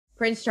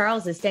Prince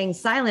Charles is staying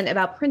silent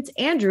about Prince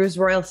Andrew's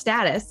royal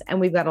status,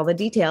 and we've got all the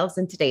details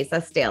in today's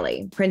Us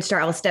Daily. Prince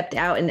Charles stepped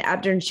out in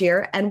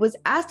Aberdeenshire and was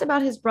asked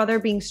about his brother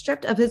being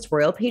stripped of his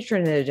royal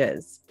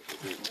patronages.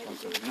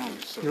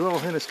 Your Royal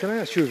Highness, can I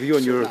ask your view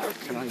on your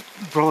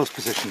brother's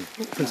position,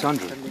 Prince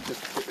Andrew?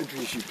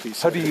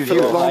 How do you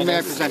view it? Very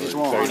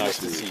nice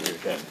to see you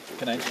again.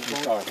 Can I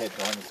introduce our head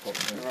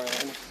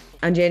Scotland?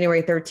 On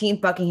January 13th,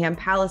 Buckingham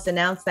Palace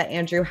announced that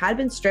Andrew had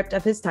been stripped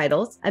of his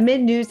titles amid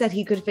news that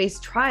he could face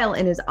trial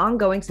in his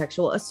ongoing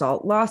sexual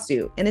assault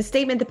lawsuit. In a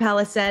statement, the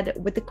palace said,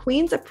 with the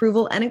Queen's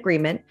approval and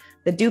agreement,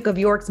 the Duke of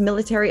York's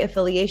military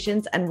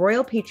affiliations and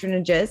royal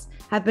patronages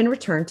have been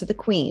returned to the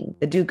Queen.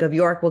 The Duke of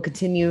York will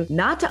continue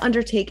not to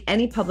undertake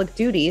any public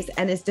duties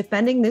and is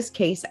defending this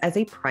case as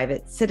a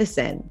private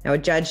citizen. Now, a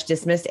judge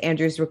dismissed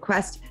Andrew's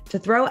request to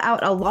throw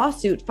out a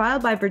lawsuit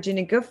filed by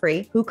Virginia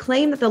Giuffre, who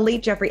claimed that the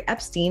late Jeffrey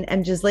Epstein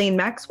and Ghislaine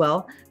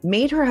Maxwell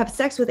made her have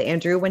sex with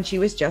Andrew when she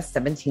was just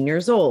 17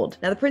 years old.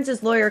 Now, the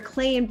prince's lawyer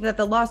claimed that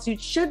the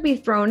lawsuit should be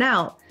thrown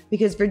out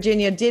because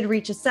Virginia did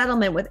reach a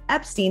settlement with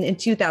Epstein in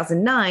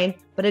 2009,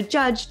 but a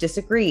judge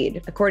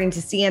disagreed. According to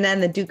CNN,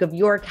 the Duke of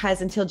York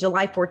has until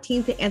July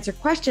 14th to answer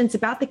questions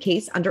about the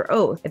case under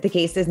oath. If the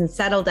case isn't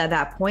settled at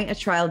that point, a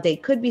trial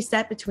date could be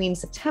set between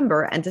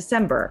September and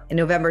December. In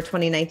November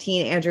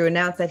 2019, Andrew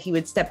announced that he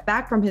would step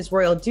back from his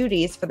royal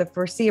duties for the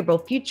foreseeable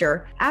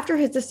future after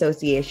his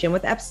association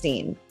with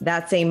Epstein.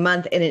 That same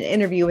month, in an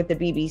interview with the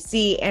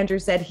BBC, Andrew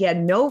said he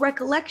had no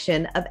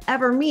recollection of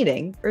ever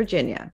meeting Virginia.